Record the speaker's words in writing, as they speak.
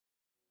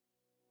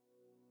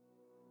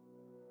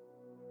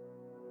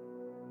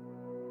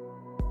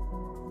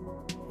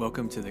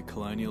Welcome to the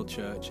Colonial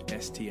Church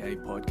STA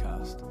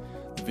podcast.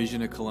 The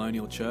vision of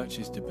Colonial Church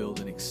is to build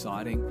an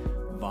exciting,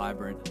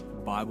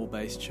 vibrant,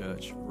 Bible-based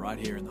church right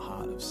here in the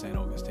heart of St.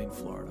 Augustine,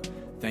 Florida.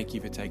 Thank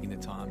you for taking the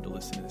time to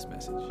listen to this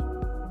message. So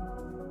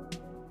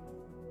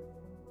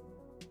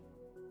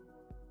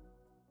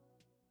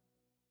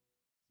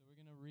we're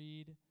going to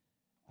read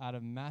out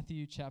of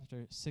Matthew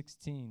chapter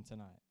 16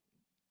 tonight.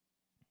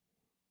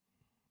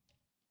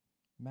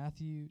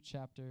 Matthew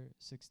chapter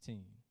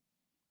 16.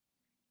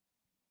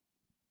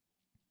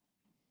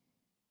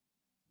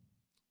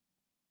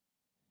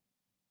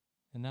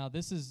 And now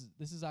this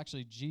is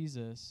actually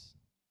Jesus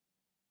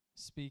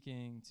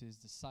speaking to his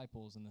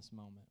disciples in this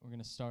moment. We're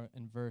going to start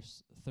in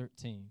verse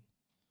 13.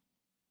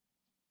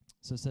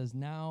 So it says,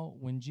 "Now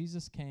when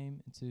Jesus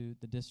came into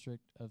the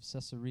district of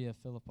Caesarea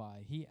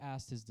Philippi, he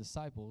asked his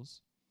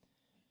disciples,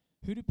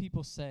 'Who do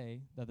people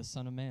say that the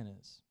Son of Man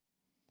is?'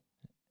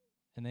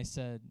 And they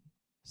said,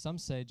 'Some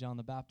say John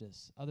the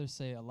Baptist, others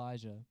say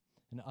Elijah,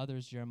 and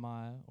others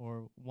Jeremiah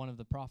or one of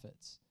the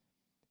prophets.'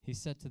 He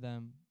said to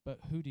them,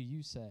 'But who do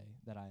you say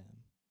that I am?'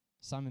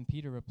 Simon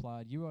Peter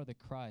replied, 'You are the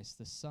Christ,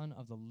 the Son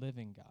of the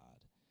living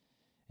God.'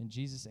 And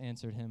Jesus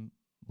answered him,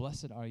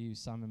 'Blessed are you,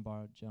 Simon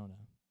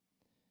Bar-Jonah,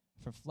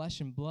 for flesh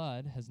and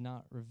blood has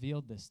not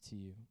revealed this to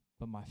you,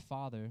 but my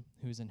Father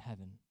who is in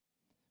heaven.'"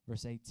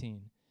 Verse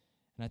 18,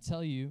 "And I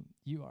tell you,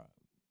 you are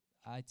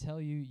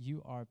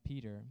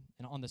Peter,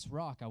 and on this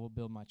rock I will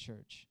build my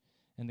church,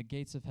 and the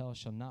gates of hell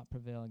shall not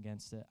prevail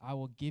against it. I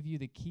will give you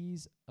the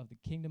keys of the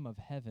kingdom of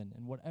heaven,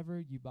 and whatever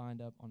you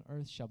bind up on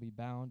earth shall be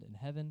bound in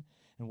heaven,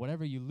 and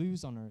whatever you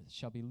loose on earth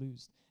shall be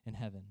loosed in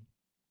heaven."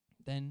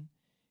 Then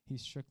he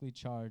strictly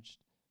charged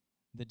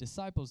the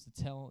disciples to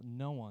tell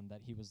no one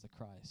that he was the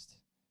Christ.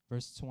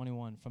 Verse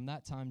 21, "From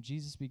that time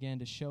Jesus began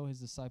to show his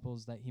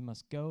disciples that he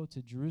must go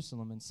to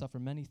Jerusalem and suffer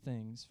many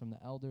things from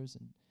the elders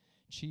and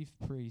chief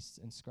priests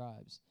and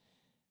scribes,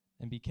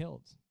 and be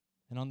killed,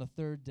 and on the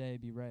third day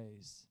be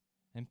raised.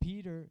 And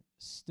Peter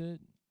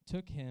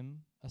took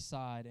him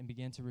aside and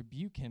began to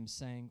rebuke him,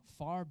 saying,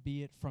 'Far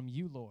be it from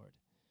you, Lord.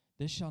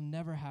 This shall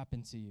never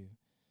happen to you.'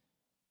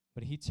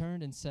 But he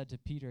turned and said to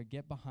Peter,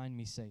 'Get behind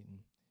me,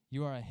 Satan.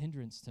 You are a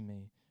hindrance to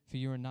me, for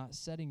you are not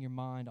setting your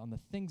mind on the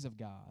things of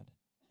God,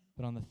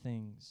 but on the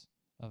things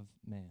of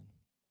man.'"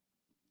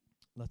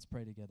 Let's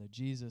pray together.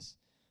 Jesus,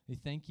 we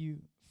thank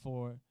you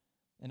for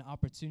an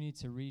opportunity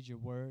to read your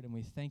word, and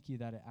we thank you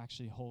that it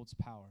actually holds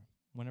power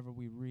whenever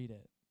we read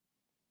it.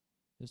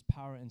 There's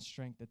power and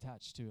strength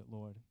attached to it,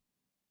 Lord.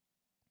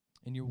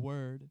 And your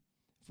word,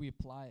 if we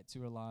apply it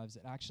to our lives,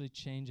 it actually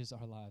changes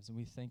our lives, and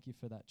we thank you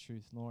for that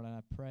truth, Lord. And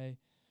I pray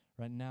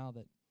right now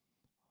that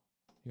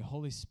your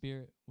Holy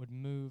Spirit would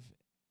move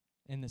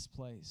in this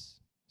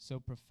place so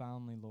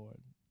profoundly,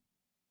 Lord,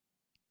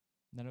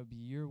 that it would be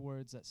your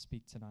words that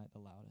speak tonight the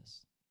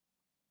loudest,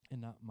 and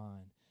not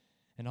mine.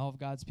 And all of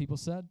God's people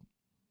said,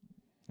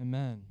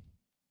 amen.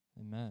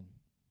 Amen.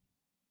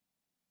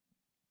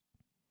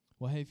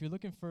 Well, hey, if you're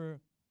looking for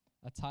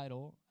a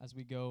title as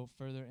we go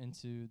further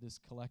into this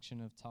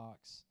collection of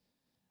talks,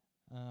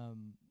 I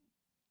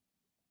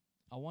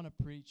want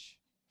to preach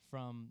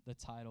from the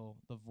title,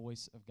 The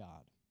Voice of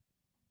God.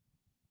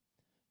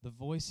 The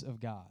Voice of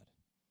God.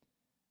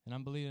 And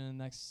I'm believing in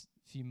the next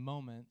few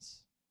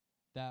moments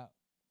that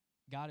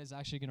God is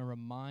actually going to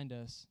remind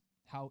us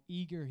how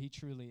eager he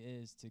truly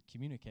is to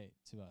communicate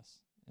to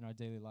us in our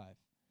daily life.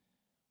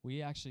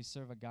 We actually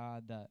serve a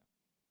God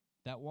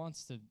that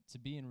wants to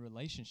be in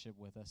relationship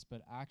with us,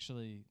 but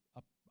actually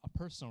a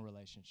personal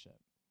relationship,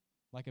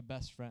 like a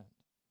best friend.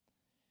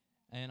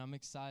 And I'm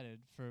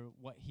excited for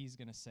what he's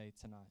going to say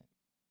tonight.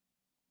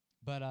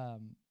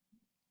 But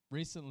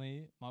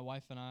recently, my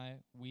wife and I,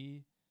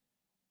 we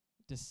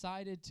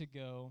decided to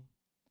go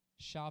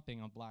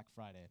shopping on Black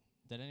Friday.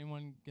 Did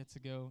anyone get to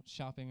go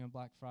shopping on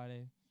Black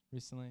Friday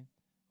recently?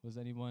 Was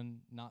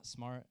anyone not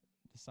smart,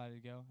 decided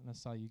to go? And I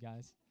saw you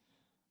guys.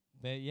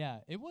 But yeah,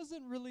 it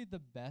wasn't really the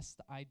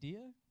best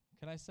idea,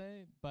 could I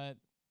say? But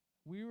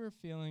we were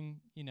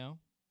feeling, a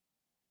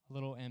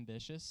little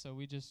ambitious, so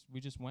we just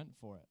went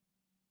for it.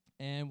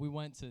 And we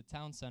went to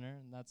Town Center,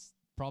 and that's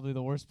probably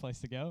the worst place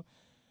to go.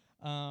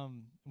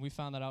 We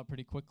found that out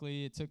pretty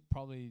quickly. It took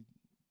probably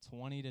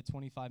 20 to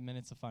 25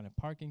 minutes to find a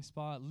parking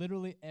spot.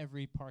 Literally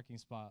every parking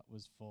spot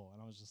was full,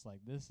 and I was just like,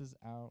 this is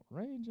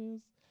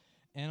outrageous.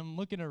 And I'm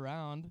looking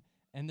around,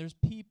 and there's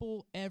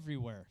people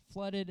everywhere,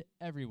 flooded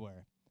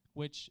everywhere,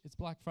 which it's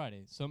Black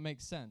Friday, so it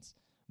makes sense.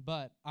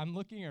 But I'm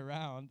looking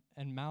around,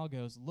 and Mal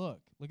goes,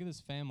 look at this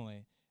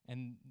family.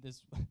 And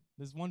this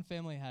this one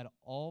family had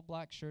all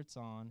black shirts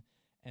on,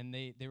 and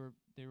they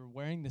were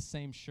wearing the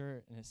same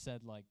shirt, and it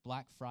said, like,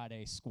 Black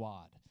Friday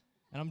Squad.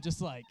 And I'm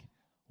just like,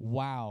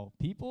 wow,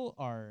 people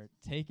are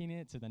taking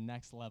it to the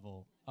next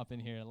level up in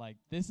here. Like,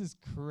 this is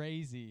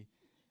crazy,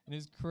 and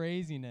it's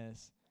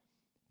craziness.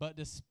 But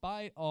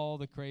despite all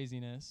the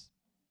craziness,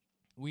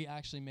 we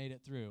actually made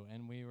it through,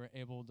 and we were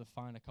able to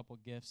find a couple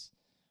gifts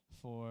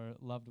for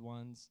loved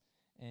ones.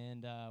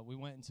 And we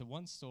went into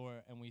one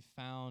store, and we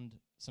found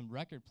some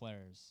record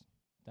players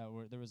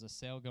there was a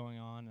sale going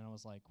on, and I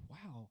was like,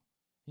 wow,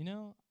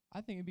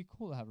 I think it'd be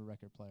cool to have a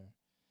record player.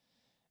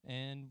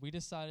 And we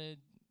decided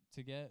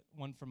to get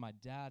one for my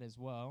dad as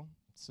well.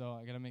 So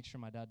I got to make sure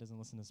my dad doesn't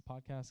listen to this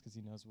podcast because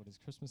he knows what his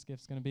Christmas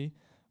gift's going to be.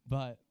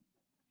 But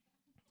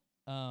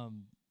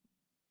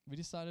we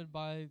decided to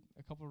buy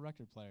a couple of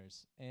record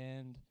players.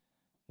 And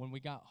when we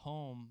got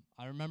home,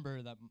 I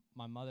remember that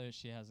my mother,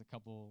 she has a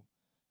couple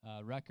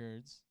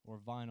records or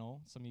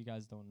vinyl. Some of you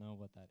guys don't know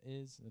what that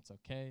is. It's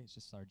okay. It's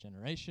just our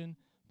generation.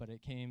 But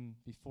it came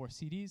before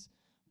CDs.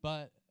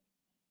 But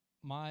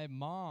my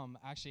mom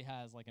actually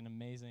has like an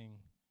amazing,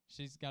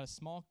 she's got a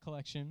small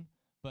collection,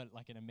 but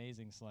like an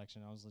amazing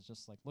selection. I was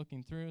just like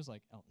looking through, it's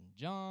like Elton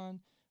John,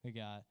 we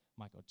got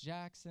Michael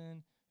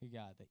Jackson, we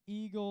got the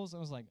Eagles. I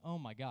was like, oh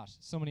my gosh,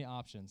 so many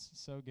options.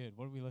 So good.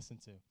 What did we listen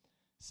to?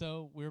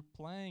 So we were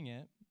playing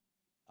it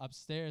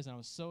upstairs, and I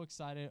was so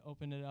excited.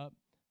 Opened it up,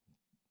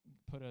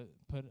 put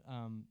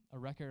a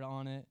record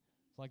on it,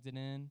 plugged it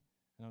in,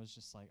 and I was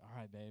just like, all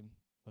right, babe,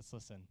 let's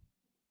listen.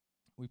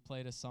 We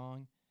played a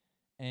song,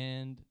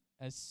 and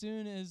as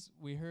soon as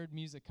we heard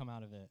music come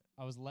out of it,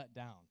 I was let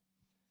down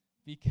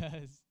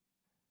because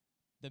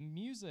the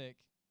music,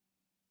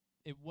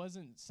 it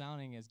wasn't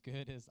sounding as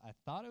good as I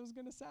thought it was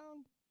going to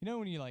sound.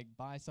 When you like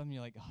buy something,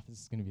 you're like, oh, this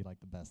is going to be like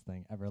the best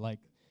thing ever. Like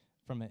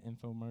from an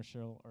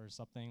infomercial or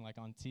something like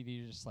on TV,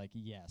 you're just like,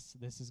 yes,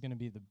 this is going to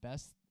be the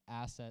best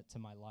asset to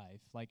my life.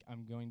 Like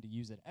I'm going to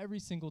use it every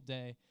single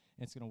day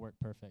and it's going to work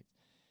perfect.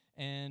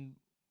 And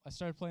I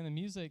started playing the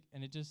music,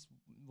 and it just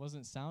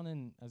wasn't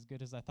sounding as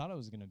good as I thought it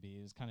was going to be.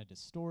 It was kind of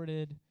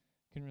distorted.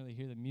 Couldn't really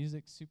hear the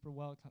music super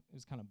well. It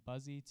was kind of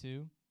buzzy,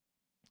 too.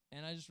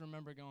 And I just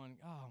remember going,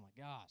 oh,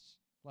 my gosh,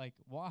 like,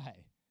 why?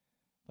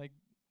 Like,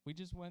 we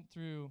just went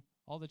through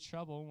all the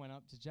trouble, went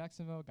up to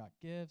Jacksonville, got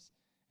gifts,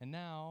 and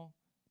now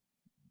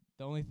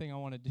the only thing I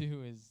want to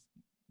do is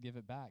give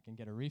it back and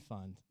get a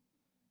refund.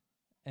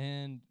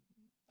 And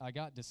I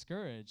got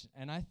discouraged.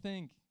 And I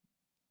think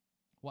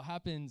what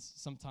happens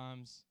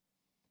sometimes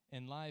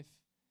in life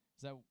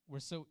is that we're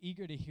so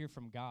eager to hear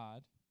from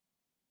God.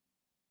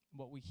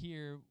 What we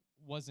hear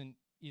wasn't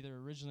either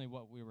originally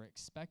what we were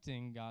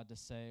expecting God to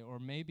say, or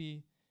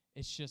maybe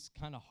it's just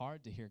kind of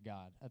hard to hear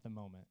God at the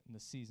moment in the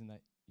season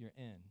that you're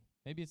in.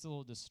 Maybe it's a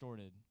little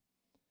distorted.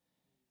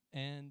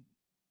 And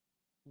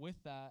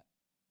with that,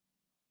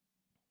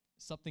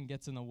 something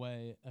gets in the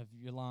way of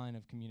your line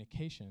of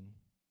communication.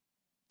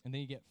 And then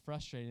you get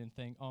frustrated and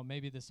think, oh,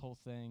 maybe this whole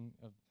thing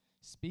of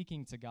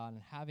speaking to God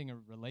and having a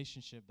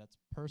relationship that's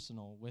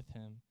personal with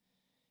Him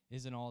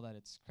isn't all that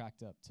it's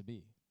cracked up to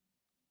be.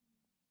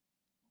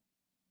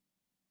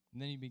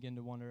 And then you begin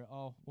to wonder,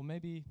 oh, well,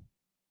 maybe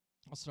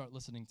I'll start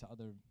listening to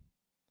other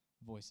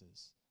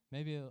voices.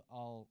 Maybe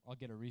I'll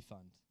get a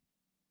refund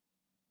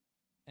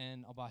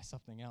and I'll buy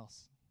something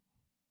else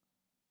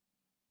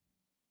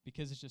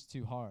because it's just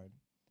too hard.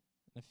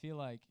 And I feel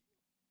like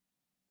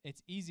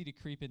it's easy to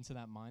creep into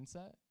that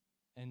mindset,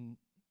 and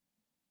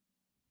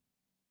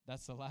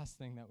that's the last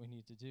thing that we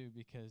need to do,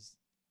 because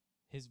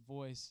His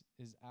voice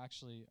is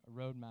actually a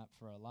roadmap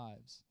for our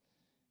lives.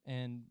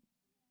 And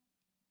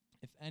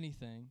if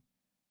anything,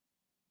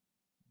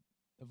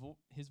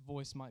 His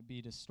voice might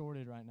be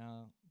distorted right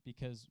now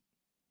because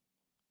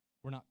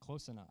we're not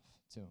close enough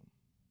to Him.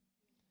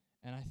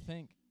 And I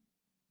think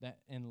that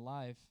in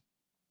life,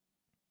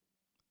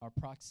 our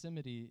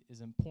proximity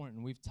is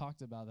important. We've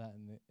talked about that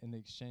in the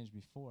exchange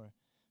before.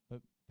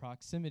 But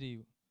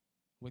proximity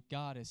with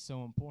God is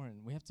so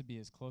important. We have to be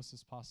as close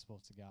as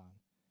possible to God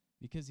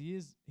because He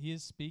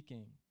is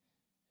speaking.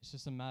 It's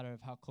just a matter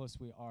of how close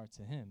we are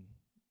to Him.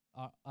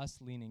 Us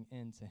leaning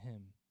into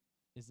Him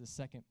is the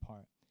second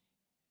part.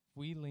 If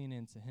we lean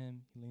into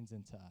Him, He leans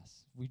into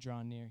us. If we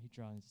draw near, He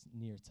draws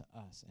near to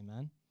us.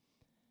 Amen?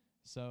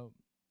 So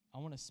I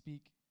want to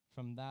speak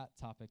from that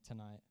topic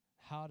tonight,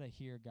 how to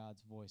hear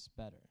God's voice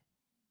better.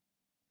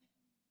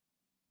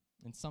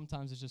 And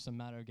sometimes it's just a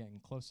matter of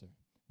getting closer.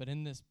 But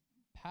in this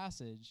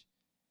passage,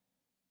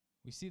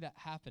 we see that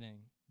happening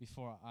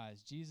before our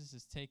eyes. Jesus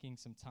is taking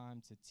some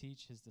time to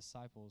teach His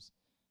disciples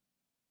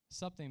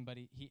something, but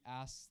he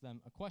asks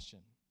them a question.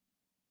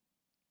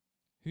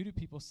 Who do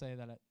people say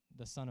that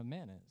the Son of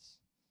Man is?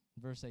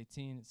 Verse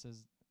 18, it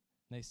says,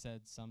 they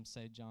said, some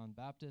say John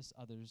Baptist,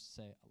 others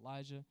say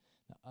Elijah,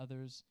 the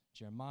others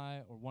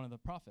Jeremiah or one of the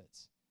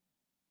prophets.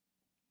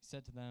 He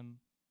said to them,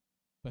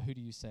 but who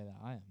do you say that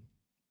I am?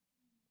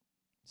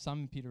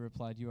 Simon Peter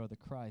replied, you are the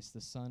Christ, the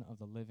Son of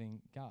the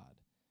living God.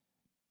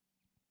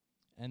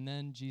 And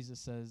then Jesus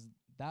says,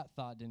 that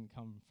thought didn't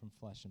come from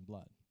flesh and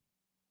blood.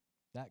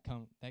 That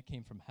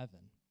came from heaven.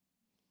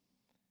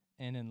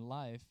 And in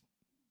life,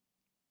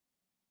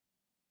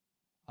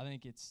 I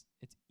think it's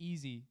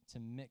easy to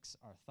mix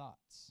our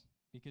thoughts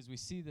because we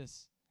see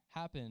this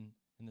happen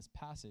in this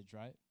passage,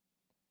 right?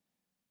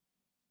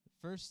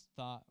 The first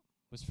thought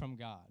was from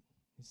God.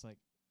 He's like,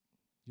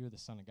 you're the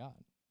Son of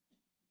God.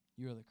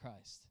 You are the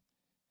Christ.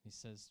 He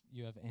says,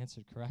 you have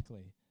answered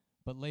correctly.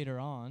 But later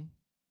on,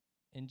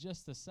 in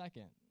just a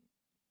second,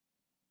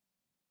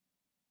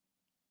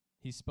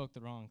 he spoke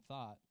the wrong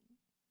thought,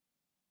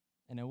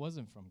 and it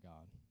wasn't from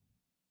God.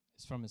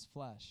 It's from his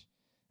flesh.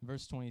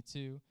 Verse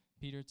 22,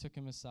 Peter took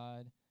him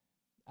aside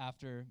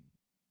after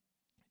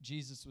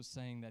Jesus was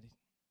saying that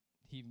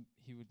he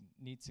would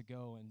need to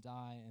go and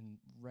die and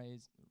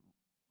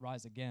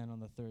rise again on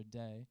the third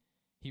day.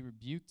 He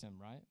rebuked him,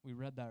 right? We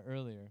read that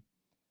earlier.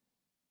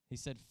 He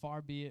said,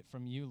 "Far be it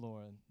from you,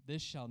 Lord.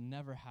 This shall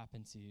never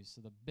happen to you."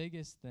 So the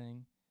biggest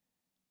thing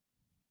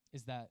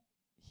is that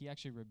he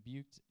actually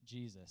rebuked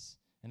Jesus.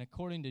 And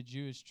according to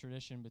Jewish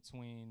tradition,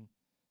 between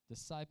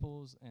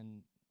disciple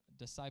and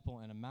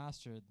a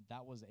master,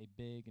 that was a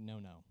big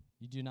no-no.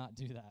 You do not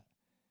do that.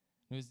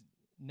 It was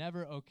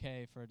never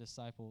okay for a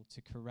disciple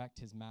to correct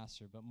his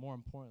master, but more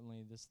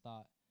importantly, this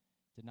thought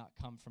did not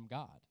come from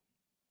God.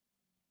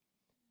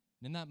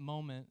 And in that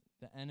moment,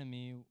 the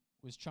enemy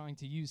was trying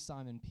to use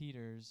Simon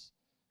Peter's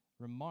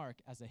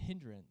remark as a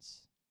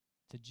hindrance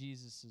to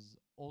Jesus'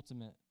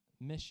 ultimate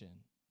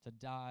mission, to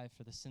die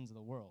for the sins of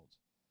the world.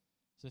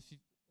 So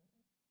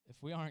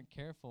if we aren't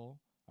careful,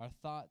 our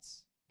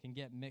thoughts can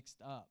get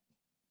mixed up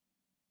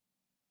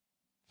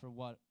for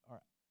what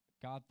are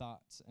God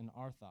thoughts and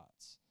our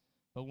thoughts.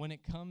 But when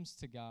it comes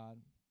to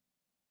God,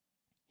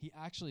 he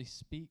actually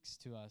speaks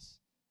to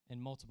us in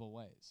multiple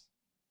ways.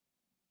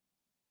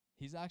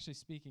 He's actually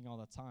speaking all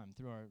the time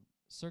through our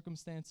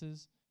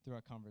circumstances, through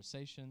our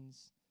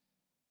conversations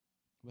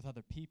with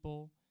other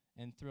people,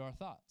 and through our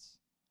thoughts.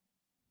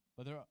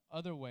 But there are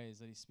other ways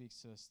that he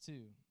speaks to us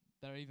too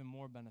that are even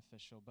more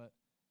beneficial. But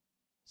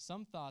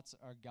some thoughts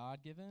are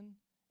God-given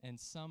and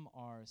some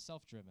are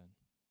self-driven,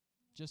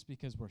 just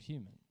because we're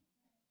human.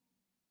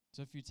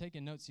 So if you're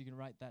taking notes, you can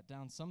write that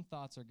down. Some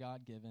thoughts are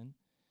God-given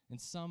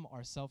and some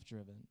are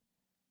self-driven.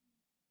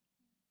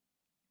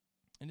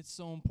 And it's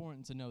so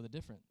important to know the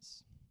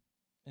difference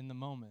in the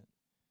moment.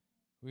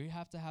 We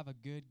have to have a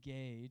good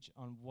gauge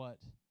on what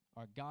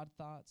are God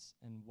thoughts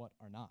and what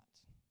are not.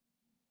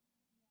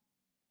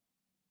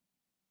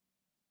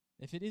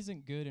 If it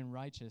isn't good and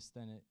righteous,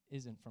 then it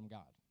isn't from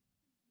God.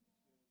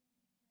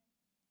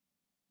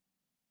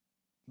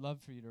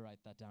 Love for you to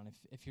write that down.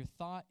 If your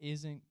thought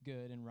isn't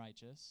good and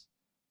righteous,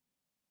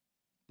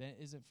 then it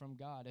isn't from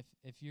God.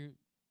 If you're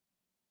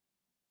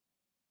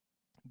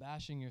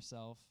bashing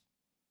yourself,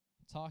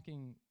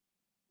 talking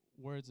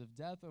words of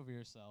death over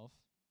yourself,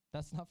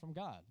 that's not from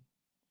God.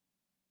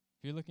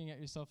 If you're looking at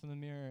yourself in the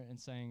mirror and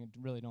saying, "I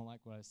really don't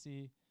like what I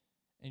see,"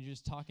 and you're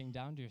just talking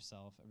down to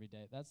yourself every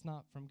day, that's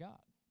not from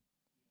God.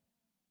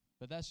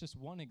 But that's just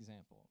one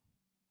example.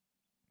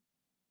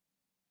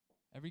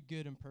 Every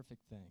good and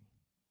perfect thing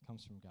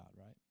comes from God,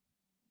 right?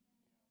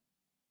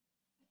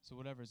 So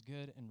whatever is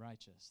good and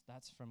righteous,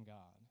 that's from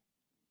God.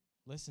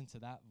 Listen to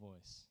that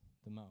voice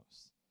the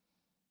most.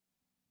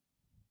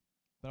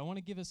 But I want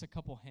to give us a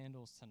couple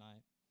handles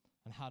tonight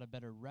on how to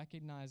better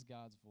recognize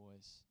God's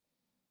voice,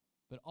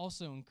 but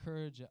also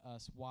encourage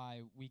us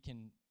why we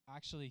can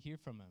actually hear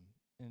from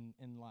him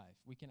in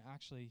life. We can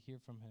actually hear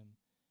from him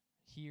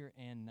here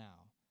and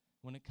now.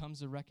 When it comes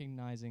to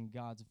recognizing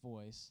God's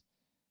voice,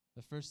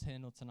 the first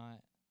handle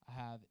tonight I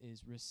have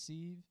is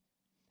receive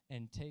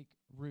and take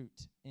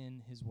root in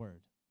his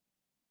word.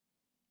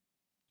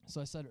 So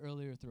I said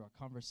earlier, through our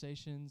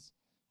conversations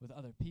with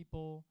other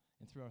people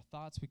and through our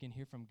thoughts, we can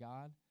hear from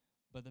God.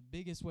 But the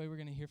biggest way we're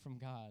going to hear from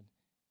God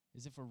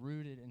is if we're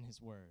rooted in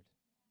his word.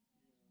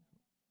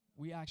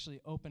 We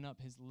actually open up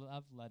his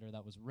love letter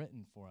that was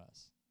written for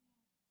us.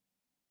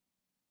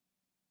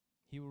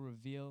 He will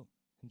reveal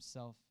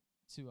himself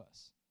to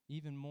us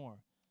even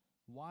more.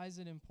 Why is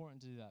it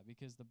important to do that?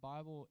 Because the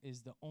Bible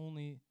is the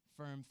only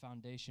firm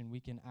foundation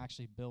we can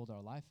actually build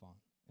our life on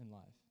in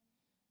life.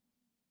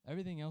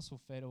 Everything else will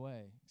fade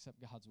away except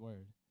God's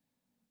word.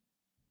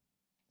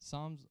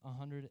 Psalms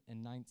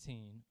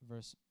 119,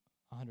 verse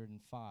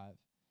 105.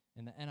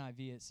 In the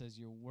NIV, it says,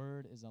 "Your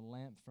word is a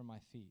lamp for my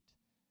feet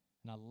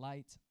and a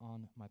light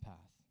on my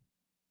path."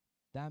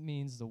 That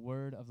means the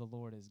word of the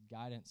Lord is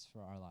guidance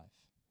for our life.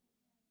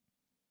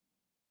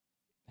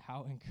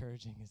 How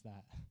encouraging is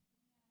that?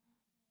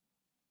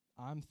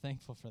 I'm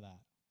thankful for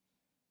that.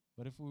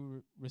 But if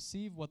we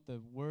receive what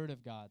the word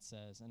of God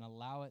says and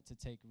allow it to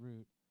take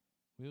root,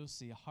 we will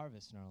see a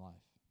harvest in our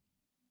life.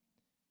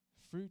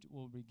 Fruit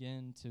will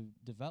begin to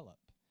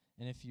develop.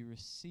 And if you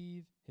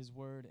receive his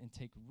word and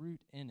take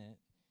root in it,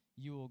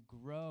 you will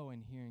grow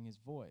in hearing his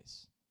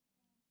voice.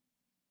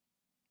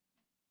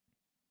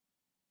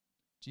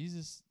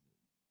 Jesus,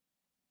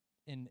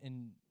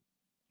 in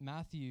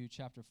Matthew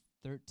chapter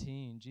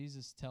 13,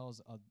 Jesus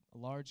tells a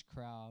large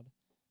crowd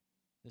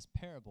this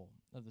parable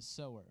of the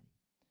sower.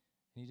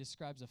 And he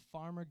describes a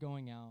farmer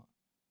going out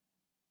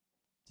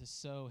to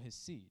sow his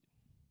seed.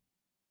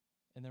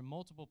 And there are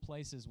multiple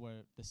places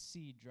where the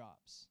seed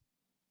drops.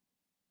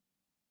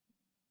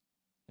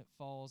 It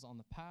falls on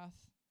the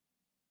path.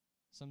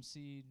 Some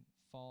seed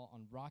fall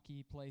on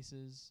rocky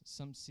places.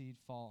 Some seed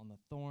fall on the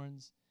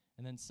thorns.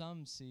 And then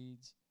some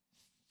seeds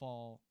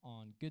fall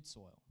on good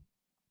soil.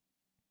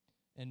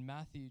 In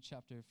Matthew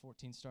chapter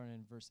 14, starting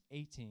in verse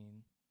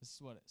 18, this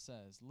is what it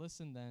says.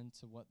 "Listen then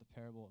to what the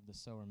parable of the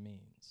sower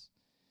means.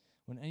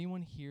 When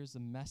anyone hears the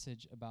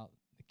message about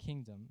the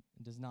kingdom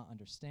and does not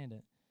understand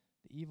it,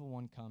 the evil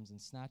one comes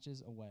and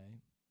snatches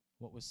away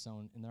what was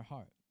sown in their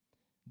heart.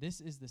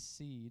 This is the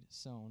seed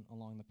sown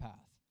along the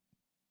path.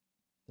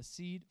 The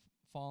seed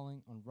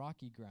falling on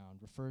rocky ground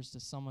refers to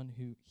someone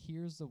who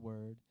hears the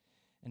word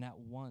and at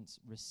once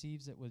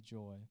receives it with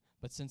joy,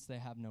 but since they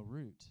have no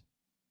root,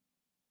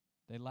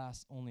 they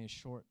last only a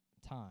short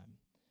time.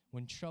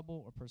 When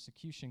trouble or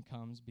persecution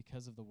comes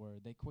because of the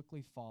word, they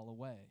quickly fall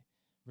away.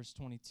 Verse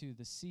 22,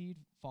 the seed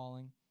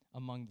falling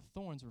among the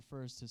thorns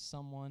refers to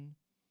someone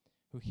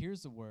who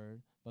hears the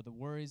word, but the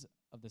worries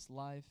of this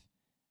life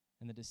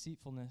and the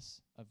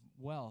deceitfulness of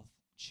wealth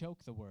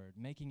choke the word,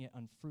 making it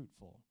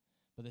unfruitful.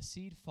 But the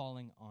seed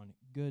falling on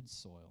good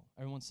soil,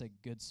 everyone say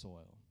good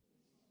soil,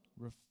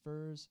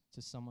 refers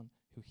to someone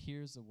who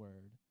hears the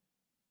word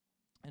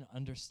and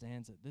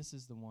understands that this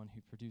is the one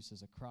who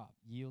produces a crop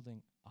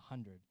yielding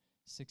 100,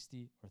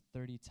 60, or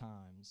 30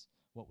 times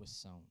what was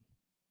sown.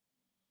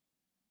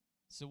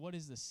 So what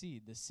is the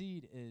seed? The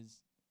seed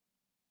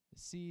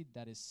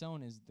that is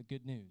sown is the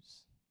good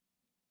news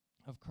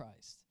of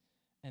Christ.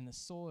 And the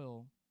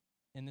soil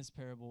in this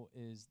parable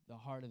is the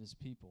heart of his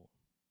people.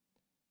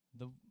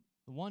 The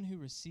one who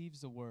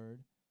receives the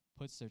word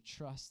puts their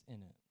trust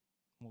in it,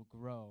 will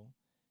grow.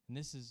 And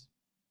this is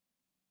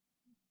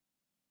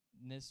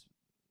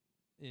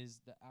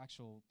the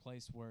actual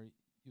place where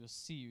you'll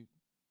see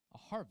a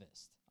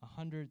harvest,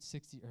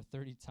 160 or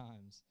 30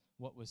 times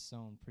what was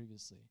sown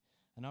previously.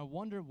 And I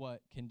wonder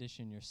what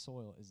condition your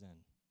soil is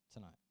in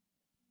tonight.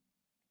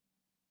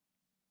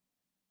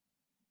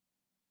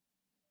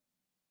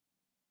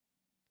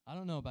 I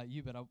don't know about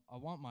you, but I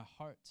want my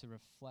heart to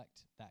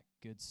reflect that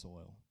good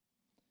soil,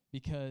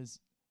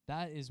 because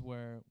that is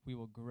where we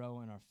will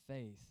grow in our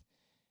faith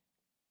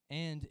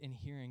and in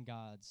hearing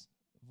God's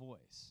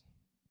voice.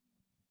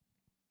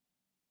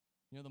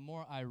 You know, the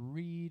more I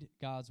read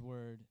God's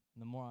word,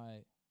 the more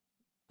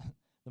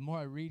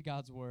I read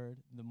God's word,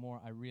 the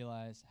more I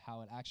realize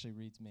how it actually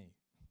reads me.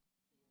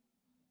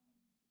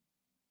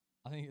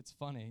 I think it's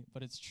funny,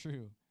 but it's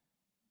true.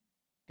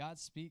 God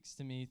speaks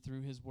to me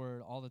through his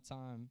word all the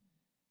time.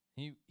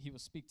 He will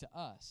speak to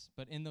us,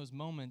 but in those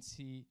moments,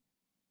 he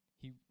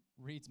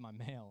reads my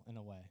mail in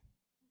a way.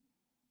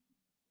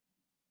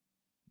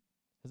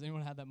 Has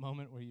anyone had that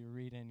moment where you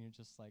read and you're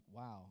just like,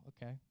 wow,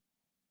 okay,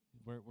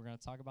 we're going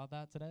to talk about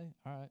that today?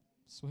 All right,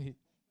 sweet.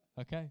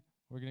 Okay,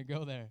 we're going to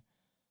go there.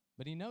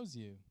 But he knows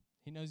you.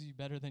 He knows you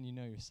better than you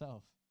know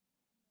yourself.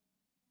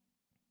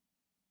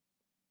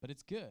 But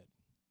it's good.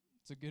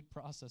 It's a good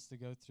process to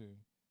go through.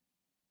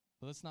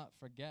 But let's not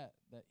forget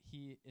that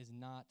he is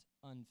not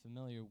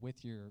unfamiliar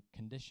with your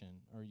condition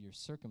or your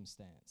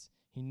circumstance.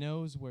 He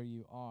knows where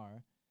you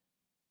are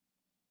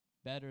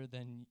better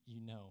than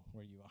you know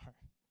where you are.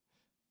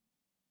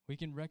 We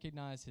can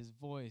recognize his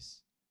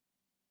voice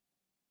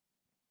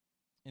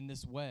in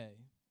this way.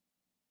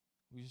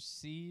 We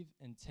receive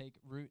and take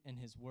root in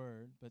his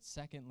word. But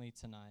secondly,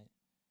 tonight,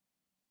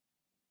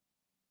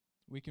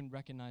 we can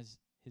recognize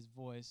his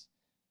voice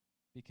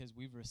because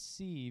we've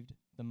received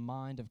the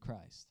mind of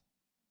Christ.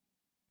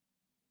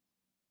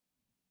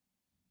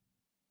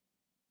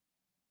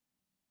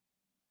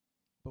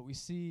 But we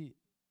see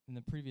in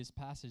the previous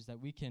passage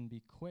that we can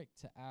be quick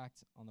to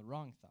act on the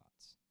wrong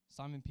thoughts.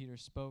 Simon Peter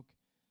spoke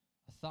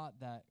a thought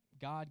that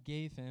God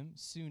gave him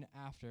soon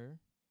after,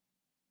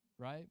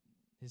 right?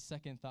 His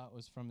second thought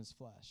was from his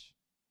flesh.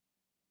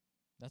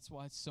 That's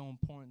why it's so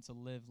important to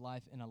live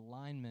life in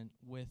alignment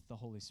with the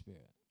Holy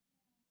Spirit.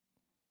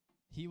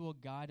 He will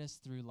guide us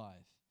through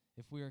life.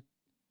 If we are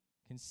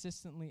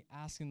consistently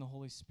asking the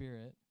Holy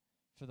Spirit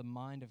for the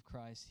mind of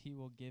Christ, he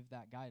will give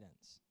that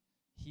guidance.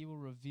 He will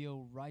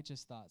reveal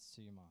righteous thoughts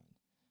to your mind.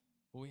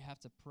 But we have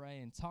to pray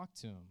and talk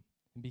to him.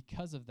 And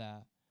because of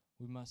that,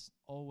 we must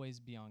always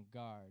be on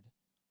guard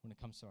when it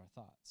comes to our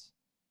thoughts.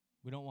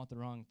 We don't want the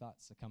wrong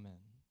thoughts to come in.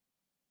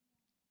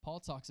 Paul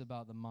talks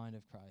about the mind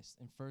of Christ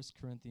in 1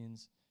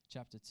 Corinthians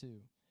chapter 2.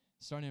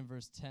 Starting in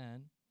verse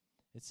 10,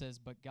 it says,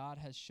 "But God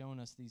has shown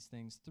us these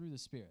things through the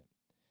Spirit.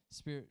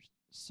 Spirit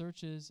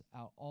searches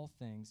out all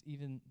things,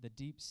 even the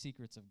deep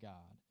secrets of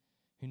God.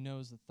 Who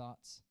knows the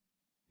thoughts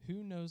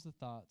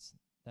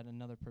that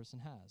another person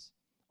has?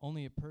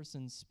 Only a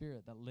person's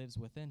spirit that lives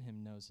within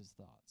him knows his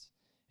thoughts.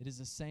 It is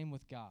the same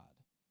with God.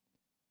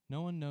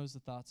 No one knows the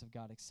thoughts of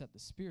God except the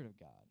Spirit of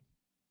God."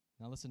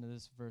 Now listen to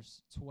this,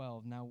 verse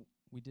 12. "Now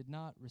we did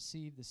not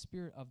receive the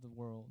spirit of the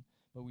world,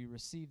 but we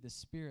received the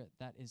Spirit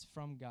that is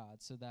from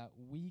God, so that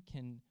we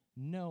can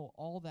know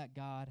all that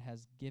God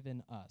has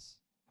given us."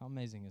 How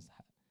amazing is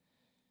that?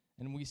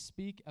 "And we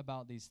speak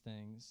about these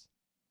things,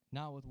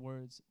 not with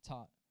words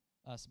taught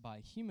us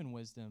by human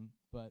wisdom,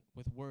 but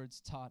with words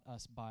taught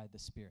us by the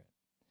Spirit.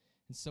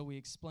 And so we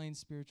explain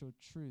spiritual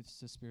truths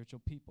to spiritual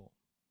people.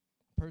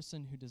 A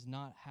person who does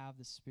not have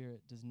the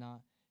Spirit does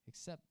not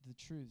accept the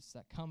truths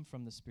that come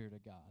from the Spirit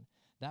of God.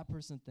 That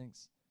person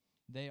thinks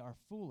they are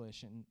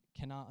foolish and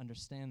cannot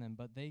understand them,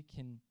 but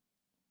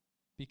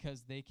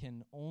because they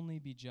can only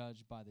be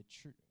judged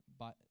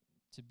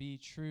to be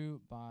true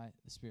by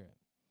the Spirit.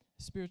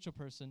 A spiritual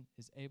person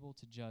is able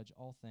to judge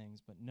all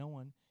things, but no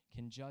one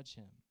can judge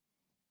him.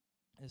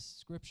 As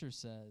Scripture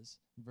says,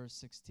 verse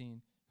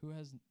 16, who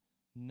has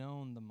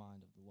known the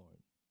mind of the Lord,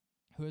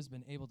 who has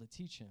been able to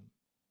teach him.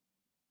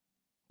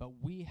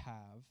 But we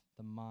have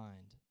the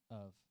mind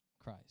of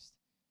Christ.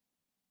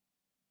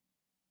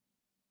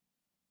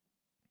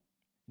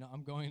 You know,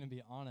 I'm going to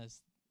be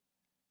honest,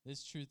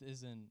 this truth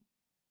isn't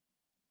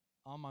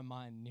on my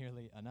mind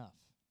nearly enough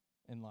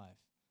in life.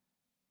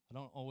 I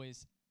don't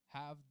always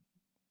have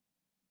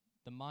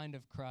the mind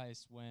of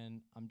Christ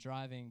when I'm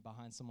driving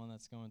behind someone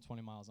that's going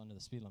 20 miles under the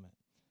speed limit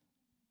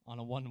on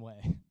a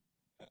one-way.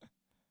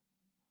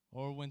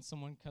 Or when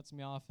someone cuts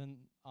me off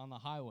on the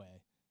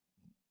highway.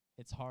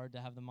 It's hard to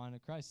have the mind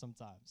of Christ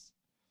sometimes.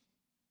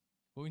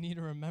 But we need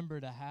to remember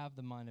to have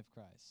the mind of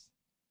Christ.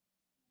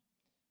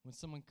 When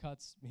someone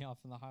cuts me off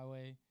on the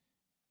highway,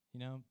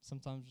 you know,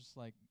 sometimes just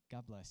like,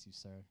 God bless you,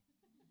 sir.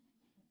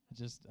 I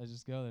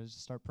just go there,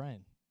 just start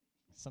praying.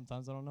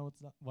 Sometimes I don't know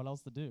what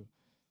else to do.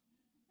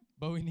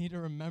 But we need to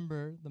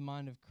remember the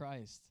mind of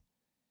Christ.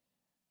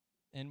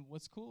 And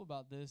what's cool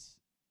about this,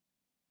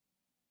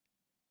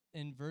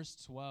 in verse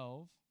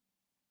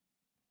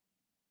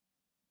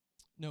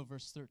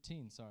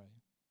 13, sorry.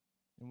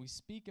 And we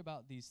speak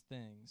about these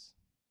things.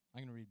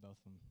 I'm going to read both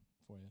of them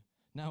for you.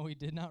 Now we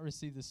did not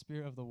receive the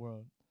spirit of the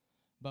world,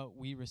 but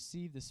we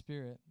received the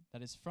Spirit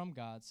that is from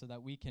God, so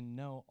that we can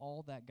know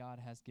all that God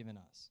has given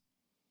us.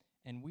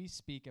 And we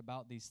speak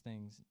about these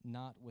things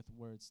not with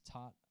words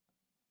taught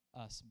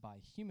us by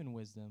human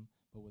wisdom,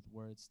 but with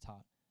words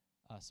taught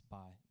us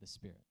by the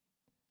Spirit.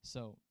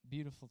 So,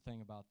 beautiful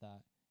thing about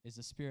that is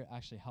the Spirit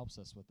actually helps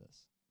us with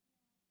this.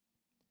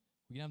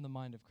 We can have the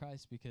mind of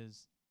Christ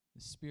because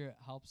the Spirit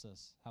helps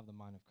us have the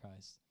mind of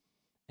Christ.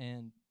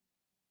 And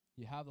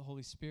you have the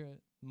Holy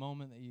Spirit the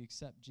moment that you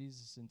accept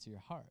Jesus into your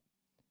heart.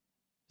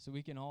 So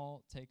we can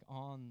all take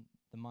on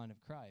the mind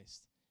of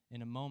Christ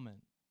in a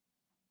moment.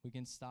 We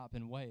can stop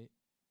and wait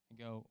and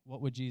go,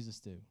 what would Jesus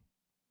do?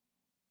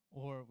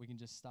 Or we can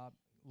just stop,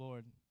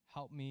 Lord,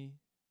 help me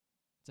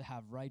to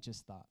have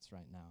righteous thoughts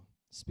right now.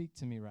 Speak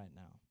to me right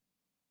now.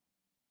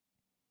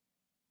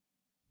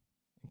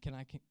 And can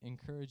I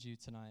encourage you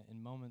tonight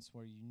in moments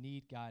where you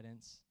need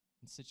guidance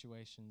in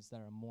situations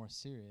that are more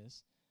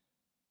serious,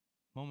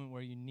 moment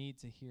where you need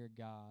to hear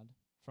God,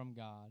 from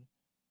God,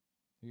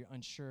 or you're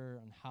unsure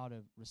on how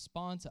to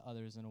respond to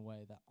others in a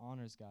way that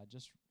honors God,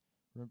 just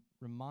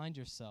remind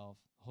yourself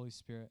the Holy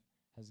Spirit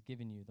has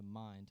given you the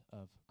mind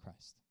of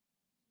Christ.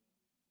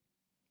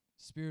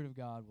 Spirit of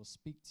God will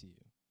speak to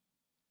you.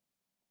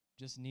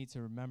 Just need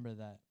to remember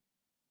that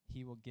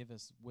he will give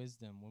us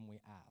wisdom when we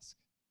ask.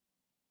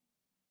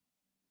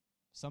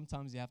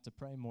 Sometimes you have to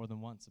pray more than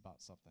once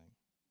about something.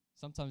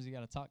 Sometimes you got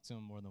to talk to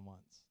him more than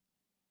once.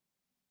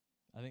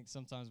 I think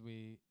sometimes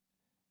we,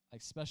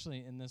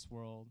 especially in this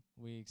world,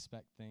 we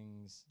expect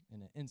things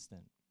in an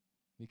instant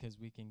because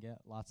we can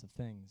get lots of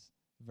things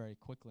very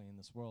quickly in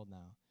this world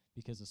now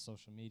because of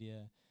social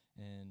media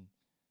and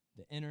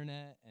the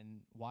internet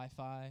and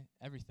Wi-Fi,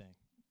 everything.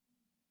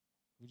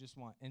 We just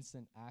want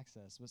instant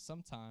access. But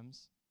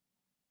sometimes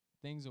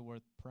things are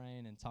worth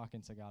praying and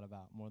talking to God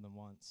about more than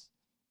once.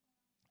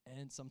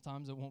 And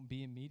sometimes it won't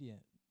be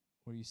immediate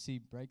where you see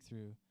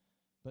breakthrough,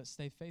 but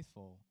stay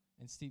faithful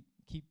and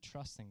keep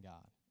trusting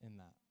God in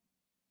that.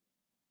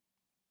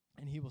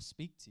 And he will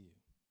speak to you.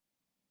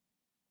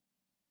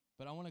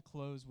 But I want to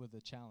close with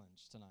a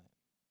challenge tonight.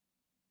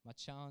 My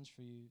challenge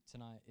for you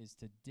tonight is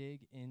to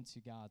dig into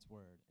God's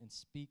word and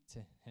speak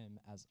to him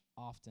as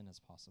often as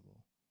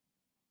possible.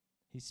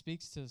 He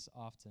speaks to us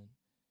often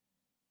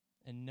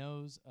and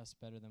knows us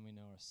better than we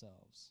know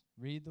ourselves.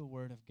 Read the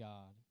word of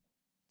God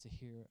to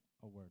hear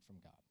a word from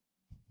God.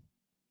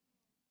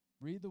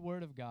 Read the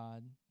word of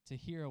God to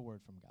hear a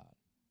word from God.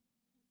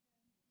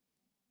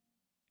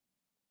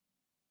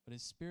 But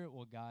his Spirit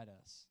will guide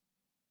us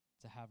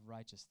to have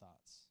righteous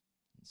thoughts.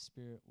 And the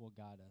Spirit will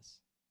guide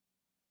us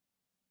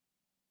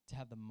to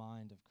have the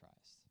mind of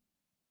Christ.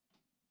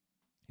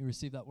 You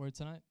receive that word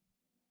tonight?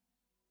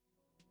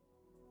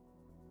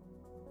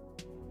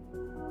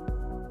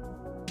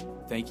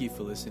 Thank you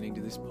for listening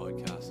to this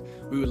podcast.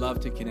 We would love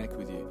to connect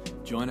with you.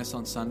 Join us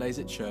on Sundays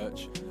at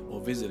church or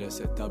visit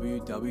us at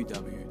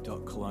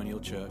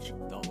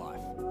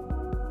www.colonialchurch.life.